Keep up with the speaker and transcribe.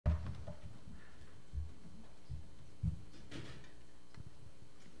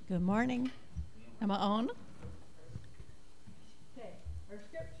Good morning. Am I on? Okay, our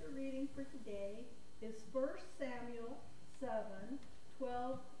scripture reading for today is 1 Samuel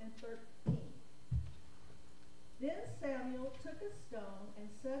 7:12 and 13. Then Samuel took a stone and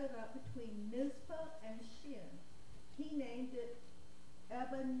set it up between Mizpah and Shin. He named it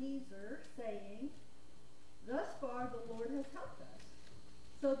Ebenezer, saying, "Thus far the Lord has helped us."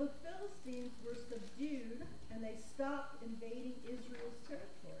 So the Philistines were subdued, and they stopped invading Israel's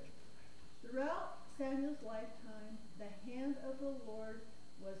territory. Throughout Samuel's lifetime, the hand of the Lord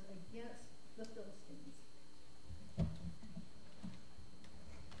was against the Philistines.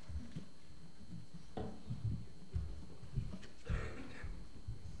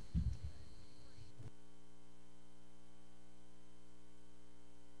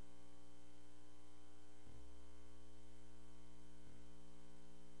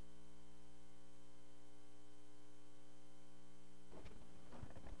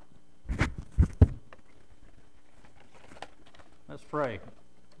 Let's pray.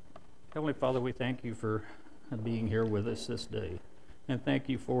 Heavenly Father, we thank you for being here with us this day. And thank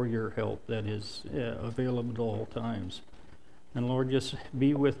you for your help that is available at all times. And Lord, just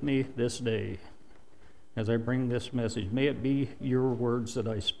be with me this day as I bring this message. May it be your words that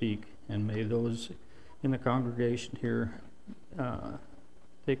I speak, and may those in the congregation here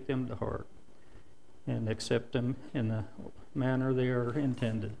take them to heart and accept them in the manner they are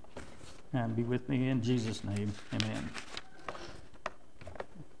intended. And be with me in Jesus' name. Amen.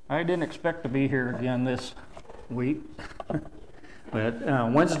 I didn't expect to be here again this week, but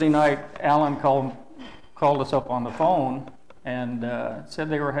Wednesday night, Alan called us up on the phone and said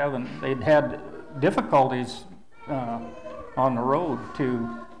they'd had difficulties on the road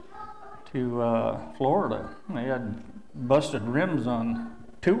to Florida. They had busted rims on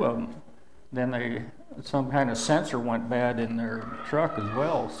two of them. Then some kind of sensor went bad in their truck as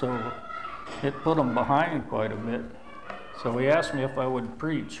well, so it put them behind quite a bit. So he asked me if I would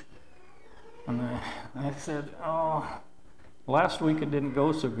preach. And I said, last week it didn't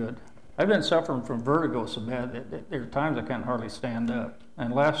go so good. I've been suffering from vertigo so bad that there are times I can't hardly stand up.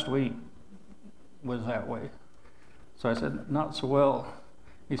 And last week was that way. So I said, not so well.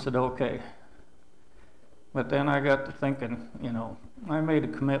 He said, okay. But then I got to thinking, I made a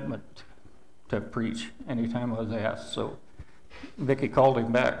commitment to preach anytime I was asked. So Vicki called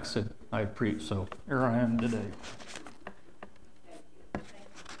him back, said I'd preach. So here I am today.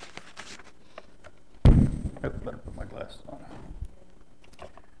 I better put my glasses on.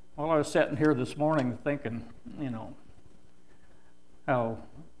 Well, I was sitting here this morning thinking, how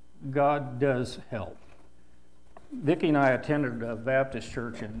God does help. Vicki and I attended a Baptist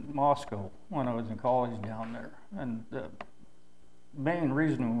church in Moscow when I was in college down there. And the main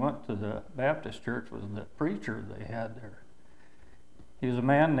reason we went to the Baptist church was the preacher they had there. He was a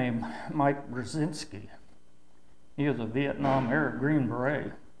man named Mike Brzezinski. He was a Vietnam-era Green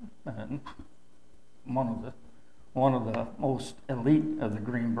Beret. And one of the most elite of the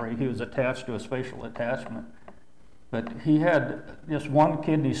Green Beret. He was attached to a special attachment. But he had just one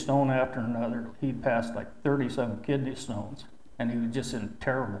kidney stone after another. He'd passed like 37 kidney stones, and he was just in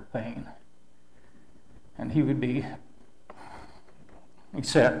terrible pain. And he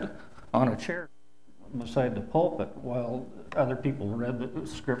sat on a chair beside the pulpit while other people read the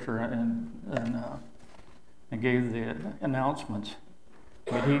scripture and gave the announcements.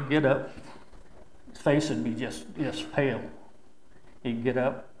 But he'd get up. His face would be just pale. He'd get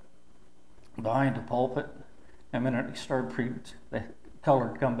up behind the pulpit, and the minute he started preaching, the color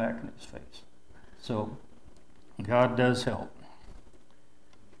would come back in his face. So God does help.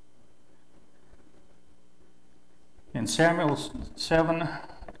 In Samuel 7,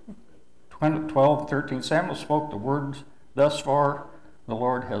 12, 13, Samuel spoke the words, "Thus far the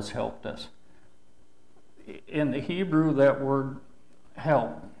Lord has helped us." In the Hebrew, that word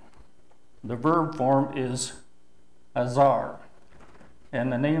help, the verb form is azar,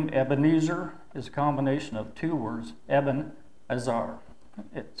 and the name Ebenezer is a combination of two words, Eben, Azar.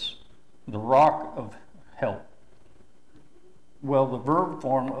 It's the rock of help. Well, the verb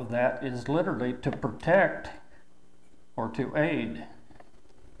form of that is literally to protect or to aid.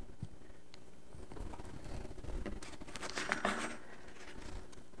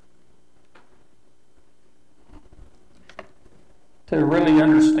 To really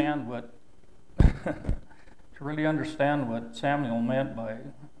understand what Samuel meant by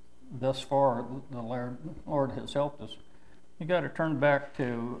 "thus far the Lord has helped us," you got to turn back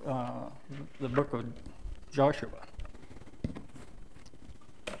to the book of Joshua.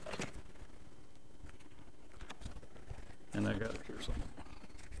 And I got it here somewhere.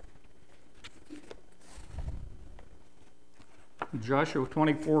 Joshua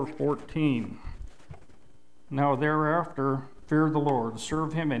 24:14. Now thereafter fear the Lord,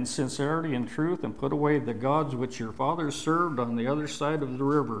 serve him in sincerity and truth, and put away the gods which your fathers served on the other side of the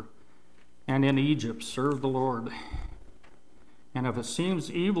river, and in Egypt serve the Lord. And if it seems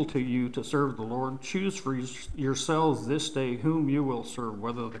evil to you to serve the Lord, choose for yourselves this day whom you will serve,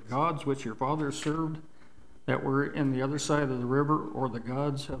 whether the gods which your fathers served that were in the other side of the river, or the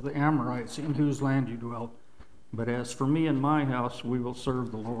gods of the Amorites in whose land you dwell. But as for me and my house, we will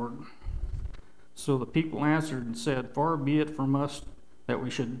serve the Lord. So the people answered and said, Far be it from us that we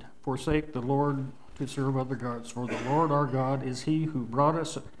should forsake the Lord to serve other gods. For the Lord our God is he who brought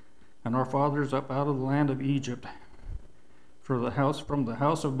us and our fathers up out of the land of Egypt, from the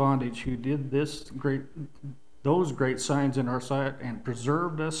house of bondage, who did those great signs in our sight, and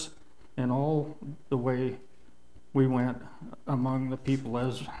preserved us in all the way we went among the people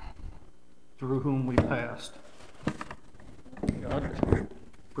as through whom we passed. God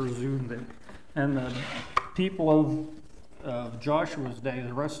presumed them. And the people of Joshua's day,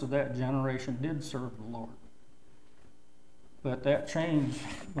 the rest of that generation, did serve the Lord. But that changed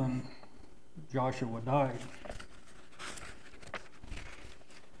when Joshua died.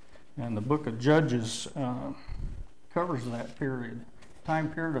 And the book of Judges covers that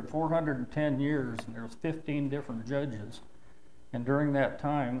time period of 410 years, and there's 15 different judges. And during that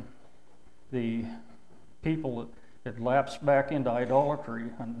time, the people had lapsed back into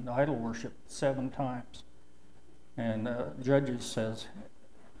idolatry and idol worship 7 times. And Judges says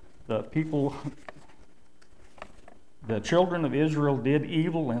the children of Israel did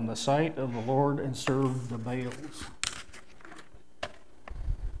evil in the sight of the Lord and served the Baals.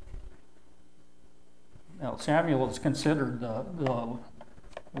 Now, Samuel is considered the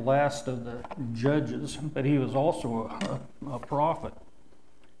last of the judges, but he was also a prophet.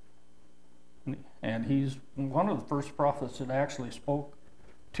 And he's one of the first prophets that actually spoke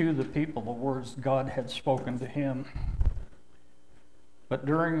to the people the words God had spoken to him. But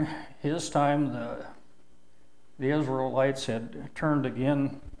during his time, the Israelites had turned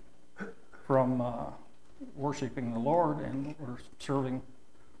again from worshiping the Lord and were serving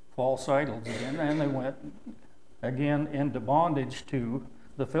false idols again, and they went again into bondage to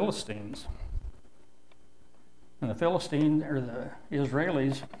the Philistines. And the Philistines, or the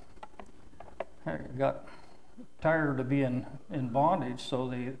Israelis, got tired of being in bondage, so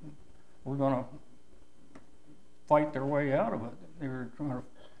they were going to fight their way out of it. They were going to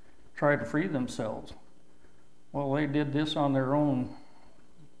try to free themselves. Well, they did this on their own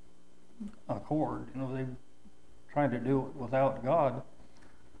accord. They tried to do it without God.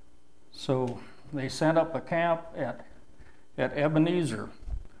 So they set up a camp at Ebenezer.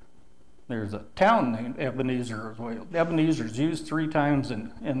 There's a town named Ebenezer as well. Ebenezer is used 3 times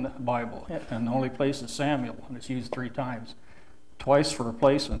in the Bible, and the only place is Samuel, and it's used 3 times. Twice for a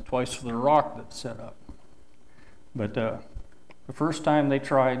place and twice for the rock that's set up. But the first time they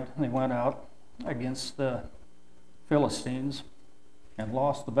went out against the Philistines and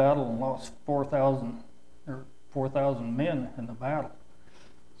lost the battle and lost 4,000 men in the battle.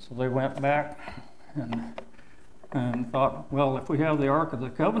 So they went back and thought, well, if we have the Ark of the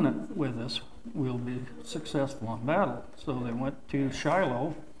Covenant with us, we'll be successful in battle. So they went to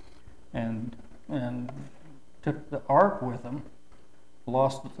Shiloh and took the Ark with them,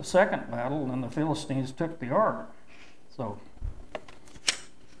 lost the second battle, and the Philistines took the Ark. So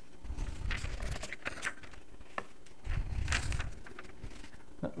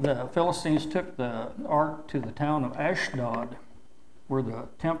the Philistines took the Ark to the town of Ashdod, where the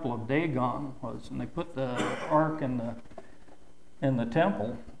temple of Dagon was, and they put the Ark in the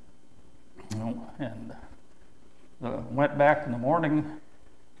temple, and went back in the morning,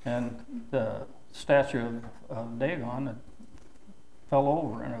 and the statue of Dagon had fell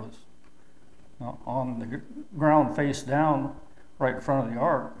over, and it was on the ground face down right in front of the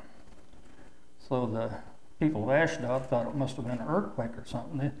Ark. So the people of Ashdod thought it must have been an earthquake or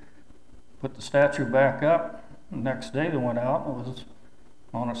something. They put the statue back up. The next day they went out, and it was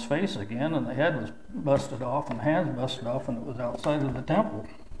on its face again, and the head was busted off and the hands busted off, and it was outside of the temple.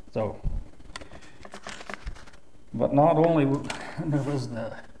 So, but not only was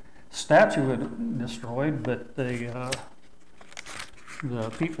the statue destroyed, but the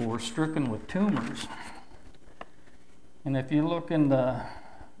people were stricken with tumors. And if you look in the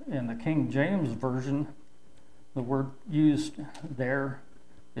King James Version, the word used there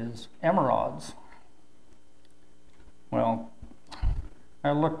is emerods. Well,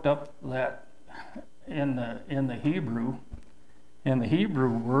 I looked up that in the Hebrew, and the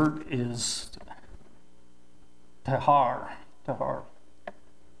Hebrew word is tahar,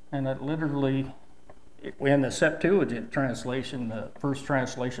 and it literally in the Septuagint translation, the first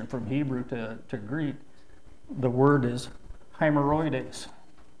translation from Hebrew to Greek, the word is hemorrhoides,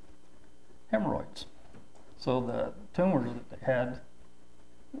 hemorrhoids. So the tumors that they had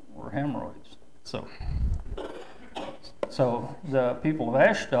were hemorrhoids. So the people of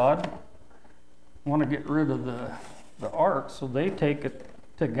Ashdod want to get rid of the ark, so they take it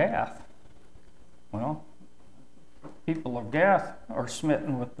to Gath. Well, people of Gath are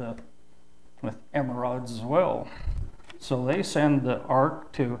smitten with hemorrhoids as well. So they send the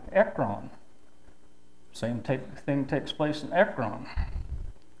ark to Ekron. Same thing takes place in Ekron.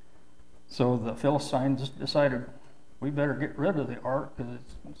 So the Philistines decided, we better get rid of the ark because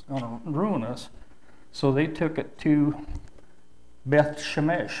it's going to ruin us. So they took it to Beth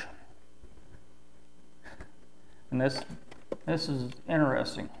Shemesh. And this is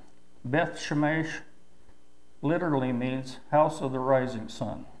interesting. Beth Shemesh literally means house of the rising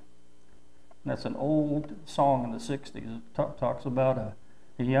sun. And that's an old song in the 60s. It talks about a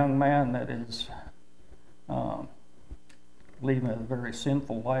young man that is leading a very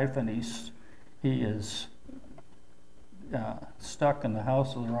sinful life, and he is stuck in the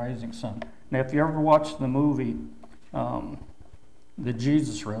house of the rising sun. Now, if you ever watched the movie The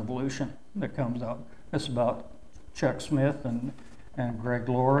Jesus Revolution that comes out, it's about Chuck Smith and Greg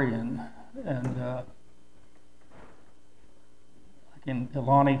Laurie and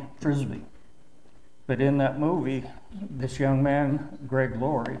Ilani Frisbee. But in that movie, this young man, Greg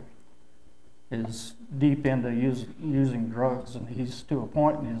Laurie, is deep into using drugs, and he's to a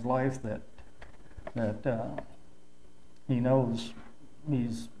point in his life that he knows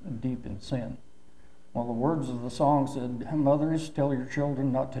he's deep in sin. Well, the words of the song said, "Mothers, tell your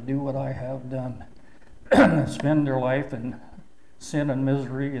children not to do what I have done, spend their life in sin and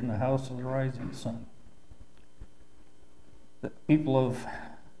misery in the house of the rising sun." The people of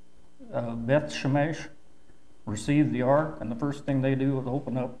Beth Shemesh receive the ark, and the first thing they do is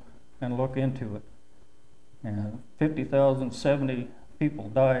open up and look into it. And 50,070 people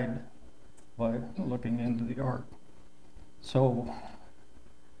died by looking into the ark. So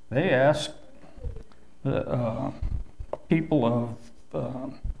they asked the people of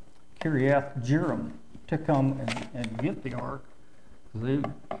Kiriath Jearim to come and get the ark. They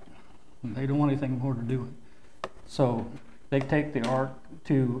don't want anything more to do with it. So they take the ark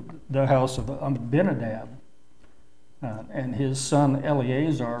to the house of Abinadab, and his son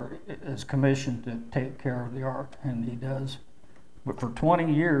Eleazar is commissioned to take care of the ark, and he does. But for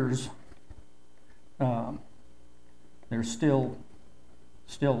 20 years, they're still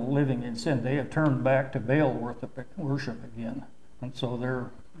living in sin. They have turned back to Baal worship again, and so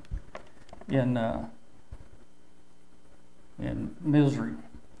they're in misery.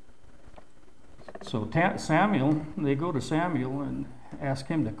 So they go to Samuel and ask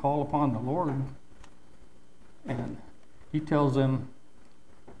him to call upon the Lord, and he tells them,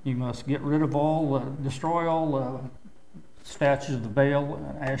 you must get rid of destroy all the statues of the Baal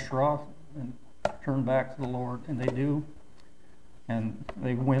and Asherah and turn back to the Lord. And they do, and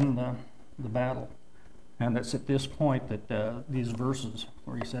they win the battle. And it's at this point that these verses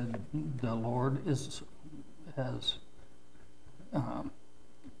where he said the Lord has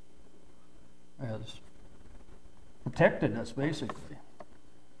protected us, basically,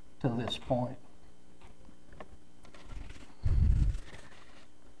 to this point.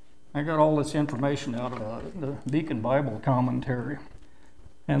 I got all this information out of the Beacon Bible commentary,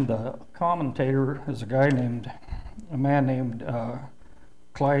 and the commentator is a man named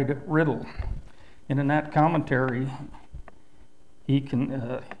Clyde Riddle. And in that commentary,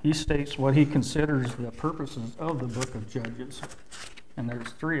 he states what he considers the purposes of the book of Judges, and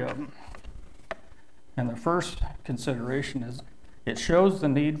there's 3 of them. And the first consideration is it shows the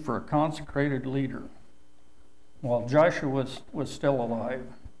need for a consecrated leader. While Joshua was still alive,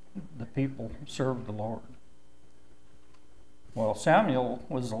 the people served the Lord. While Samuel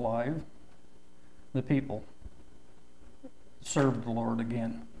was alive, the people served the Lord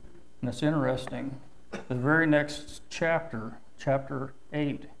again. And it's interesting, the very next chapter, chapter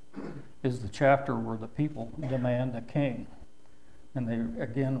 8, is the chapter where the people demand a king. And they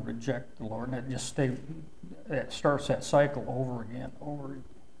again reject the Lord. And it starts that cycle over again, over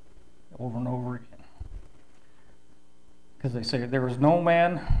and over again. Because they say there was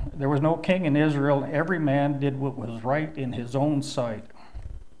no king in Israel, and every man did what was right in his own sight.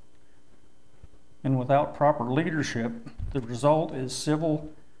 And without proper leadership, the result is civil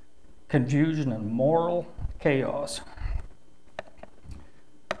confusion and moral chaos.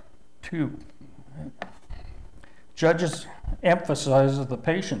 2, Judges emphasizes the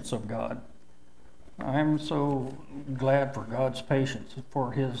patience of God. I'm so glad for God's patience,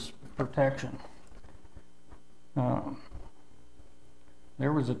 for his protection. There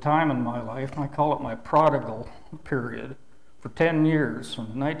was a time in my life, I call it my prodigal period, for 10 years,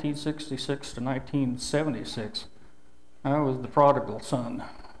 from 1966 to 1976. I was the prodigal son,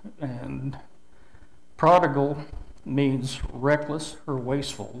 and prodigal means reckless or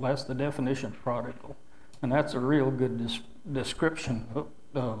wasteful. That's the definition of prodigal, and that's a real good description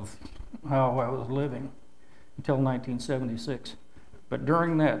of how I was living until 1976. But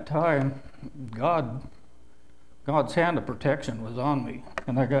during that time, God's hand of protection was on me,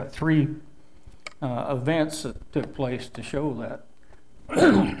 and I got 3 events that took place to show that.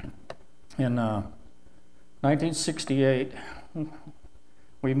 In 1968,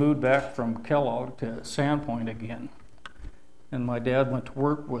 we moved back from Kellogg to Sandpoint again, and my dad went to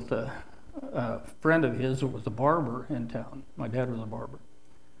work with a friend of his who was a barber in town. My dad was a barber.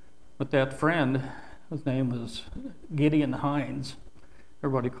 But that friend, his name was Gideon Hines.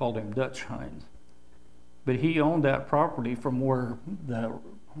 Everybody called him Dutch Hines. But he owned that property from where the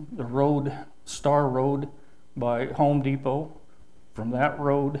road, Star Road by Home Depot, from that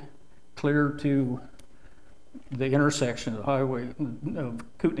road clear to the intersection of the highway of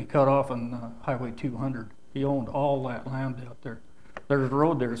Kootenai Cutoff and Highway 200. He owned all that land out there. There's a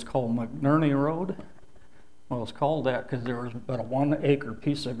road there, it's called McNerney Road. Well, it's called that because there was about a 1 acre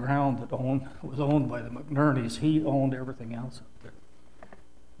piece of ground that was owned by the McNerneys. He owned everything else up there.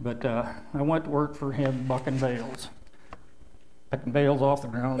 But I went to work for him bucking bales. Picking bales off the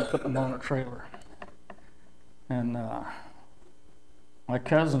ground and putting them on a trailer. And my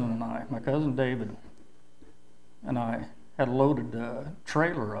cousin David and I had a loaded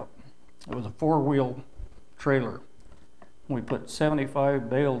trailer up. It was a 4-wheel trailer. We put 75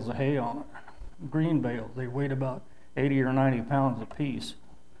 bales of hay on it, green bales. They weighed about 80 or 90 pounds apiece.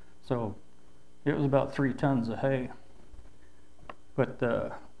 So it was about 3 tons of hay. But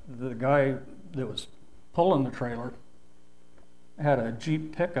the guy that was pulling the trailer had a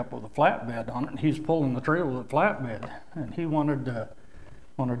Jeep pickup with a flatbed on it, and he's pulling the trailer with a flatbed, and he wanted to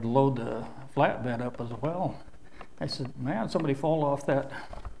load the flatbed up as well. I said, man, somebody fall off that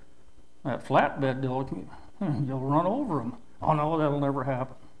flatbed, you'll run over them. Oh no, that'll never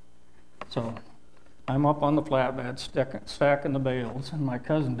happen. So I'm up on the flatbed stacking the bales, and my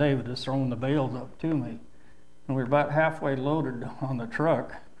cousin David is throwing the bales up to me. And we were about halfway loaded on the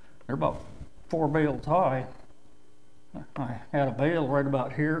truck. They're about 4 bales high. I had a bale right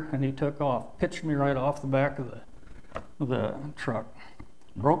about here, and he took off, pitched me right off the back of the truck.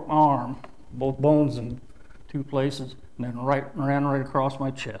 Broke my arm, both bones in 2 places, and then ran right across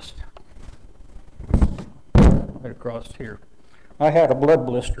my chest. Right across here. I had a blood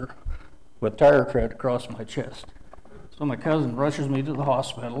blister with tire tread across my chest. So my cousin rushes me to the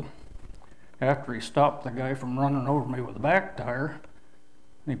hospital. After he stopped the guy from running over me with a back tire,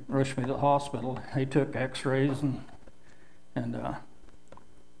 he rushed me to the hospital. He took x-rays, and I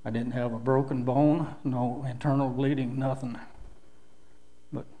didn't have a broken bone, no internal bleeding, nothing.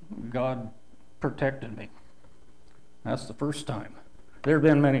 But God protected me. That's the first time. There have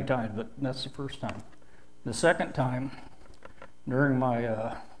been many times, but that's the first time. The second time, during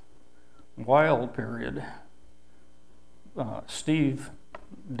my wild period, Steve,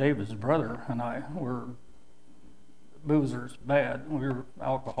 David's brother, and I were boozers, bad. We were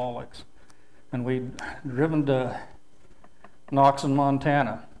alcoholics. And we'd driven to Knoxon,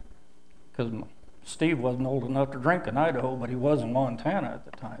 Montana, because Steve wasn't old enough to drink in Idaho, but he was in Montana at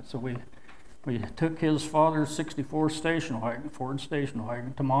the time. So we took his father's 64 station wagon, Ford station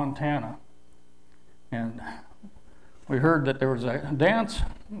wagon, to Montana. And we heard that there was a dance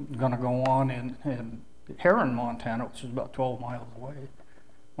going to go on in Heron, Montana, which is about 12 miles away.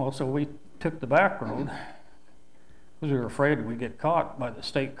 Well, so we took the back road because we were afraid we'd get caught by the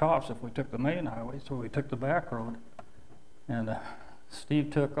state cops if we took the main highway. So we took the back road, and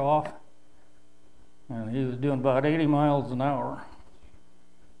Steve took off, and he was doing about 80 miles an hour.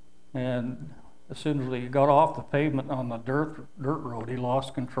 And as soon as he got off the pavement on the dirt road, he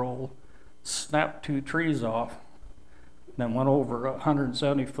lost control, snapped 2 trees off, then went over a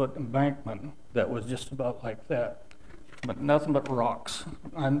 170-foot embankment that was just about like that, but nothing but rocks,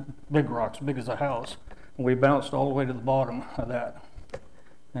 and big rocks, big as a house. And we bounced all the way to the bottom of that,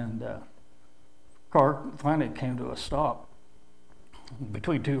 and car finally came to a stop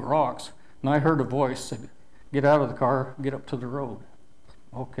between 2 rocks, and I heard a voice say, "Get out of the car, get up to the road."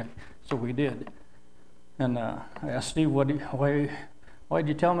 Okay, so we did. And I asked Steve, why'd you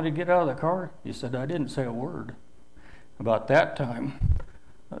tell me to get out of the car? He said, I didn't say a word. About that time,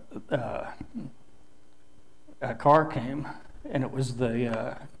 a car came, and it was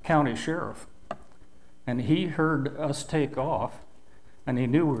the county sheriff. And he heard us take off, and he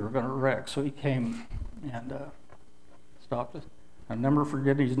knew we were going to wreck, so he came and stopped us. I'll never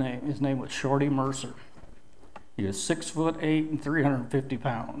forget his name. His name was Shorty Mercer. He was 6'8" and 350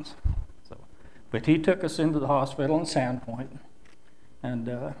 pounds. So, but he took us into the hospital in Sandpoint, and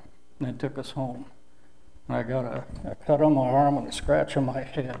then took us home. And I got a cut on my arm and a scratch on my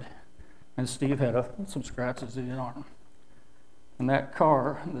head, and Steve had some scratches in his arm. And that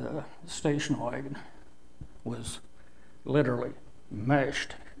car, the station wagon, was literally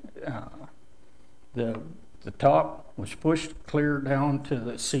mashed. The top was pushed clear down to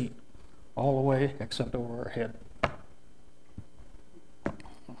the seat, all the way except over our head.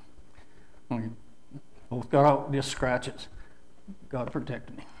 We both got out with just scratches. God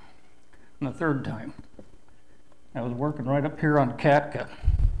protected me. And the third time, I was working right up here on Katka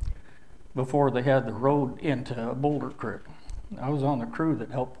before they had the road into Boulder Creek. I was on the crew that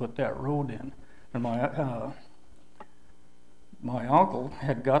helped put that road in, and my uncle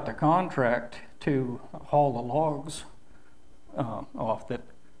had got the contract to haul the logs off. That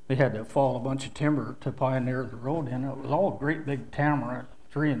they had to fall a bunch of timber to pioneer the road in. It was all great big tamarack,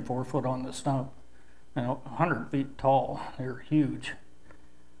 3 and 4 foot on the stump, and 100 feet tall. They were huge.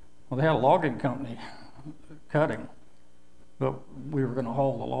 Well, they had a logging company cutting, but we were going to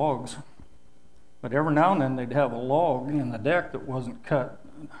haul the logs. But every now and then they'd have a log in the deck that wasn't cut.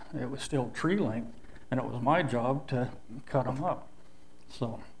 It was still tree length, and it was my job to cut them up.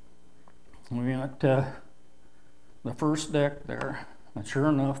 So we went to the first deck there, and sure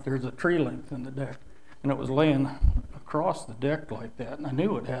enough, there's a tree length in the deck, and it was laying across the deck like that, and I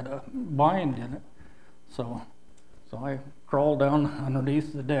knew it had a bind in it. So I crawled down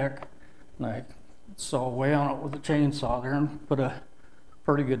underneath the deck, and I saw away on it with a chainsaw there and put a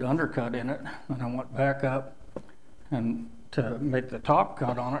pretty good undercut in it. And I went back up and to make the top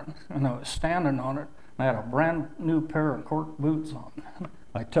cut on it, and I was standing on it. I had a brand new pair of cork boots on.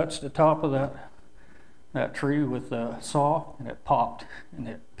 I touched the top of that tree with the saw, and it popped, and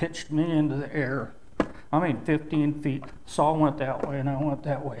it pitched me into the air. I mean 15 feet. Saw went that way, and I went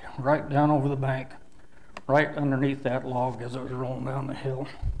that way, right down over the bank, right underneath that log as it was rolling down the hill.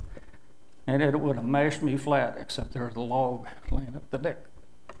 And it would have mashed me flat, except there was a log laying up the deck.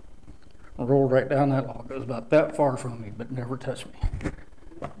 I rolled right down that log. It was about that far from me, but never touched me.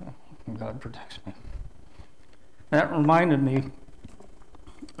 God protects me. That reminded me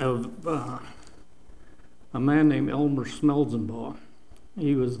of a man named Elmer Smelzenbaugh.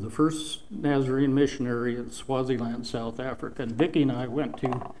 He was the first Nazarene missionary in Swaziland, South Africa. And Vicki and I went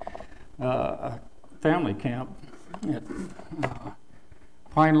to a family camp at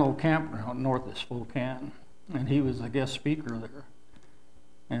Pine Low Campground north of Spokane, and he was a guest speaker there.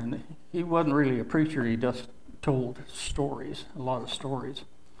 And he wasn't really a preacher, he just told stories, a lot of stories.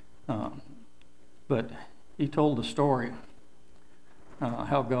 But he told the story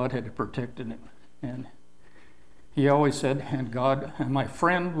how God had protected him. And he always said, and my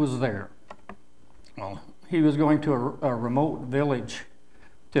friend was there. Well, he was going to a remote village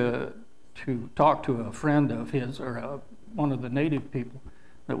to talk to a friend of his, or one of the native people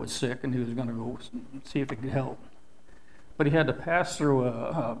that was sick, and he was going to go see if he could help. But he had to pass through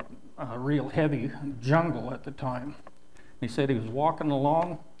a real heavy jungle at the time. He said he was walking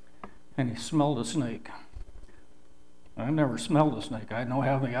along, and he smelled a snake. I never smelled a snake. I don't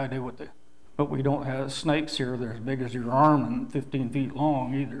have any idea but we don't have snakes here that are as big as your arm and 15 feet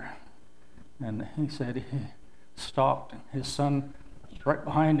long either. And he said he stopped, and his son was right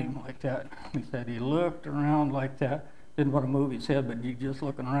behind him like that. He said he looked around like that, didn't want to move his head, but he just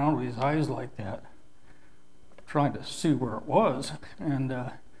looking around with his eyes like that, trying to see where it was. And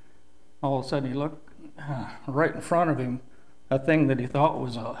all of a sudden he looked right in front of him, a thing that he thought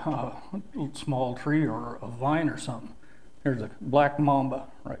was a small tree or a vine or something. There's a black mamba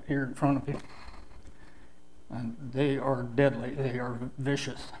right here in front of him. And they are deadly, they are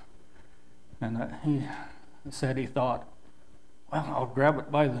vicious. And he said he thought, well, I'll grab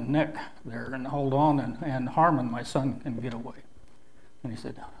it by the neck there and hold on, and Harmon, my son, can get away. And he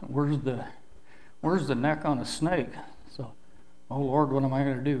said, where's the neck on a snake? So, oh Lord, what am I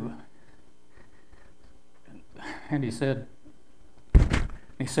going to do? And he said,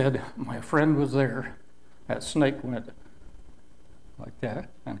 my friend was there. That snake went like that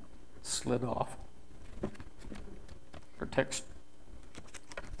and slid off. Protects.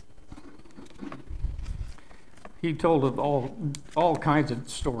 He told of all kinds of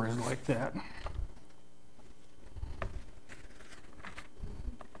stories like that.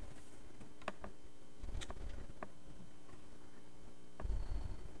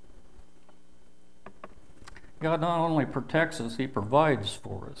 God not only protects us, He provides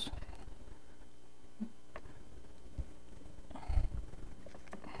for us.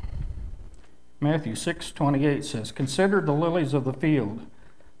 Matthew 6:28 says, "Consider the lilies of the field,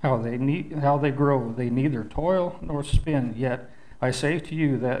 how they grow. They neither toil nor spin. Yet I say to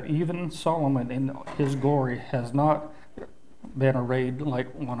you that even Solomon in his glory has not been arrayed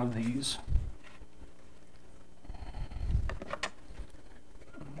like one of these."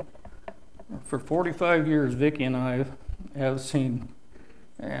 For 45 years, Vicki and I have seen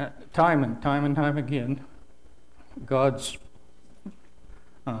time and time again God's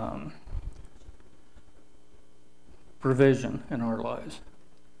provision in our lives.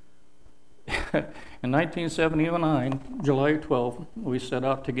 In 1979, July 12th, we set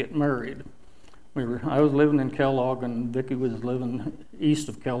out to get married. I was living in Kellogg, and Vicki was living east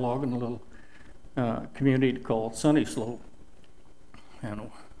of Kellogg in a little community called Sunny Slope.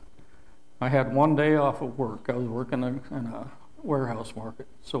 And I had one day off of work. I was working in a warehouse market,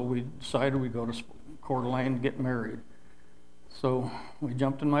 so we decided we'd go to Coeur d'Alene to get married. So we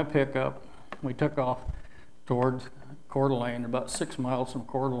jumped in my pickup. We took off towards Coeur d'Alene. About 6 miles from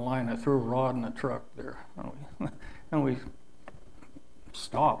Coeur d'Alene, I threw a rod in the truck there, and we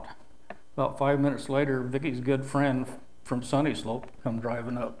stopped. About 5 minutes later, Vicky's good friend from Sunny Slope come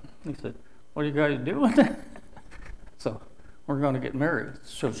driving up. He said, "What are you guys doing?" So, "We're going to get married."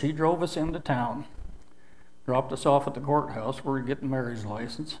 So she drove us into town, dropped us off at the courthouse where we get the marriage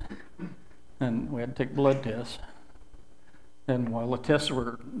license, and we had to take blood tests. And while the tests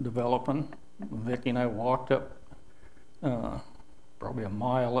were developing, Vicki and I walked up probably a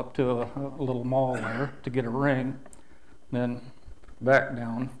mile up to a little mall there to get a ring, then back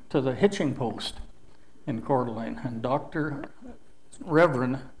down to the hitching post in Coeur d'Alene. And Dr.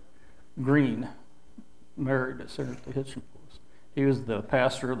 Reverend Green married us there at the hitching post. He was the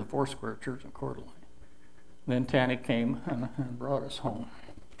pastor of the Foursquare Church in Coeur d'Alene. Then Tanny came and brought us home.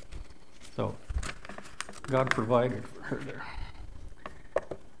 So God provided for her there.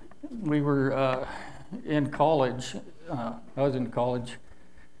 We were in college. I was in college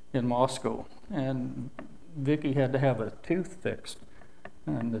in Moscow, and Vicki had to have a tooth fixed,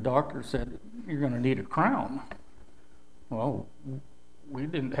 and the doctor said, "You're going to need a crown." Well, we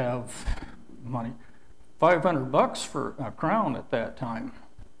didn't have money. $500 for a crown at that time,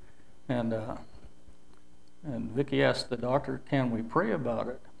 and Vicki asked the doctor, "Can we pray about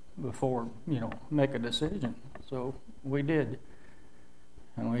it before make a decision?" So we did.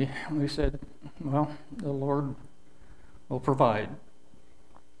 And we said, "Well, the Lord will provide."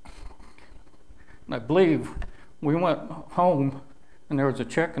 And I believe we went home and there was a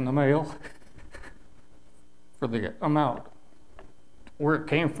check in the mail for the amount. Where it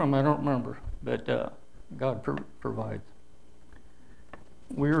came from, I don't remember, but God provides.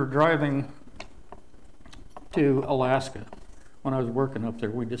 We were driving to Alaska. When I was working up there,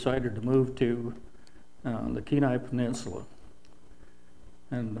 we decided to move to the Kenai Peninsula.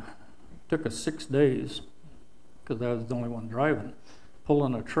 And it took us 6 days, because I was the only one driving,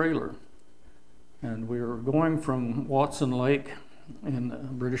 pulling a trailer. And we were going from Watson Lake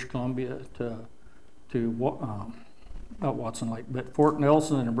in British Columbia not Watson Lake, but Fort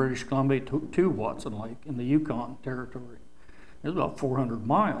Nelson in British Columbia to Watson Lake in the Yukon Territory. It was about 400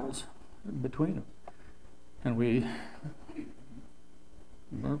 miles between them. And we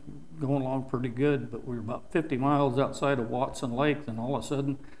were going along pretty good, but we were about 50 miles outside of Watson Lake, and all of a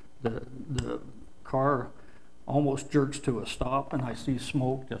sudden the car almost jerks to a stop, and I see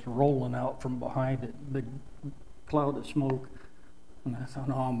smoke just rolling out from behind it, big cloud of smoke. And I thought,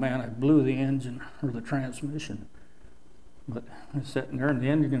 "Oh man, I blew the engine or the transmission." But I was sitting there, and the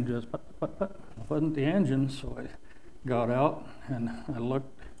engine just, it wasn't the engine, so I got out and I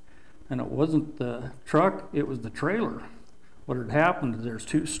looked, and it wasn't the truck, it was the trailer. What had happened is there's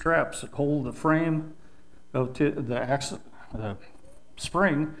two straps that hold the frame of the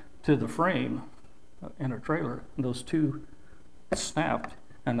spring to the frame in a trailer. And those two snapped,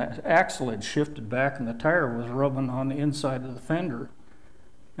 and the axle had shifted back, and the tire was rubbing on the inside of the fender.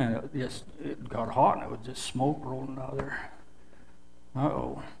 And it got hot, and it was just smoke rolling out of there.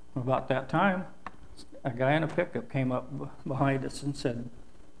 Uh-oh. About that time, a guy in a pickup came up behind us and said,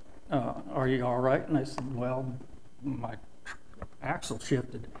 "Are you all right?" And I said, "Well, my axle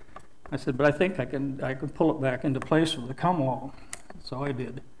shifted." I said, "But I think I can pull it back into place with the come along." So I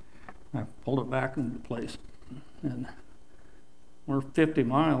did. I pulled it back into place. And we're 50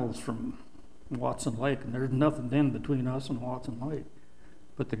 miles from Watson Lake, and there's nothing in between us and Watson Lake.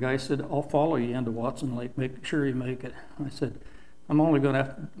 But the guy said, "I'll follow you into Watson Lake, make sure you make it." I said, I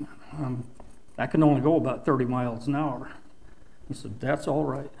can only go about 30 miles an hour. He said, "That's all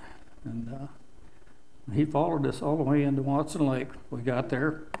right." And he followed us all the way into Watson Lake. We got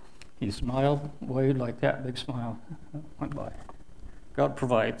there. He smiled, waved like that, big smile. Went by. God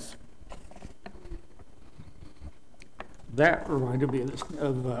provides. that reminded me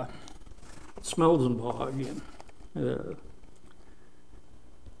of Smelzenbaugh again.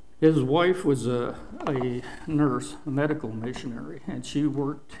 His wife was a nurse, a medical missionary, and she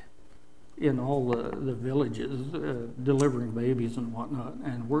worked in all the villages, delivering babies and whatnot,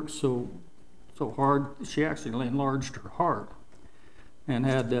 and worked so hard, she actually enlarged her heart and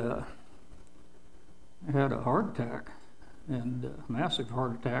had a heart attack, and a massive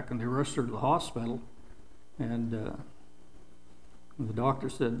heart attack, and they rushed her to the hospital, and the doctor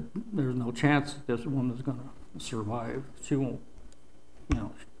said there's no chance that this woman's going to survive. She won't, she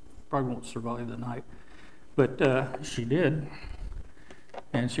probably won't survive the night. But she did,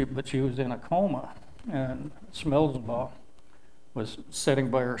 but she was in a coma, and Smelzenbaugh was sitting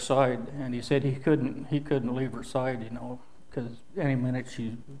by her side, and he said he couldn't leave her side, because any minute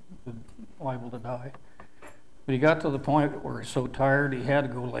she was liable to die. But he got to the point where he was so tired he had to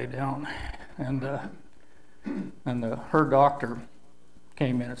go lay down, and her doctor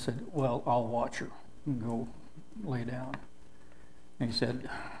came in and said, "Well, I'll watch her and go lay down." And he said,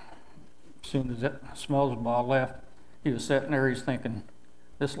 as soon as that Smelzenbaugh left, he was sitting there, he's thinking,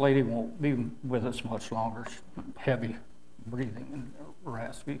 this lady won't be with us much longer. She's heavy breathing and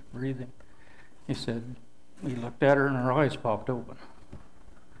raspy breathing. He said, he looked at her and her eyes popped open.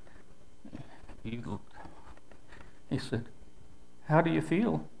 He said, "How do you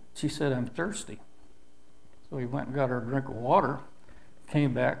feel?" She said, "I'm thirsty." So he went and got her a drink of water,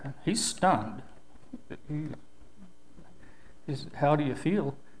 came back, he's stunned. He said, "How do you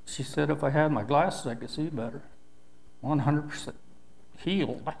feel?" She said, "If I had my glasses, I could see better." 100%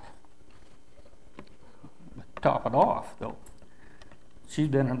 healed. Top it off, though, she's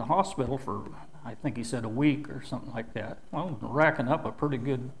been in the hospital for, I think he said, a week or something like that. Well, racking up a pretty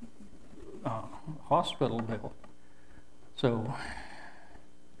good hospital bill. So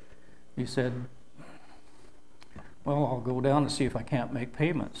he said, "Well, I'll go down and see if I can't make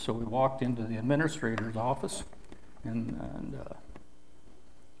payments." So we walked into the administrator's office and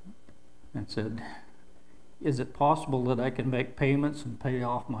said, "Is it possible that I can make payments and pay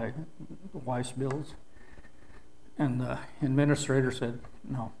off my wife's bills?" And the administrator said,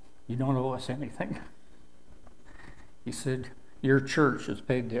 "No, you don't owe us anything." He said, "Your church has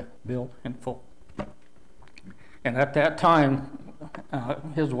paid the bill in full." And at that time,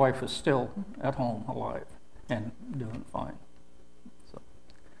 his wife was still at home, alive, and doing fine. So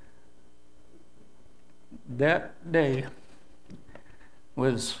that day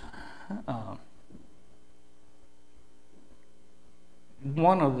was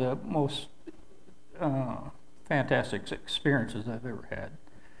one of the most fantastic experiences I've ever had.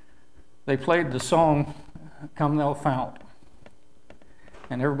 They played the song, "Come Thou Fount,"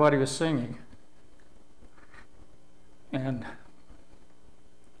 and everybody was singing. And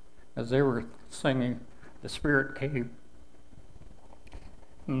as they were singing, the Spirit came.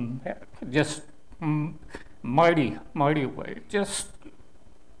 Just mighty way. Just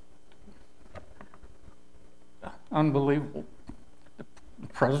unbelievable. The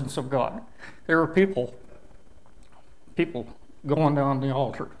presence of God. There were people going down the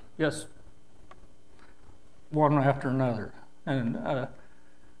altar, just one after another, and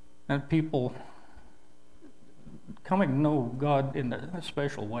people coming to know God in a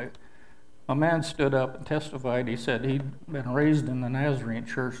special way. A man stood up and testified. He said he'd been raised in the Nazarene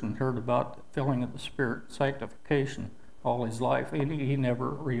church and heard about the filling of the Spirit, sanctification, all his life. He never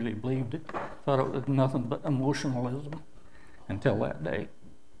really believed it, thought it was nothing but emotionalism until that day.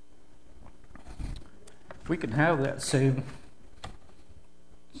 We can have that same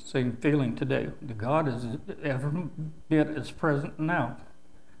feeling today. The God is every bit as present now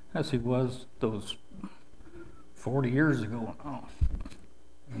as he was those 40 years ago now.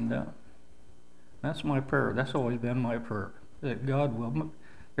 And that's my prayer. That's always been my prayer, that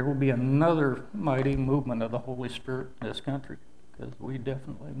there will be another mighty movement of the Holy Spirit in this country, because we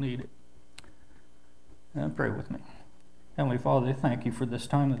definitely need it. And pray with me. Heavenly Father, thank you for this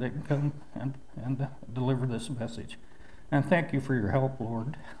time that they can come and deliver this message. And thank you for your help,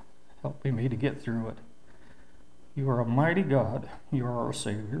 Lord, helping me to get through it. You are a mighty God. You are our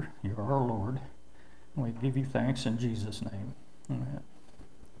Savior. You are our Lord. And we give you thanks in Jesus' name. Amen.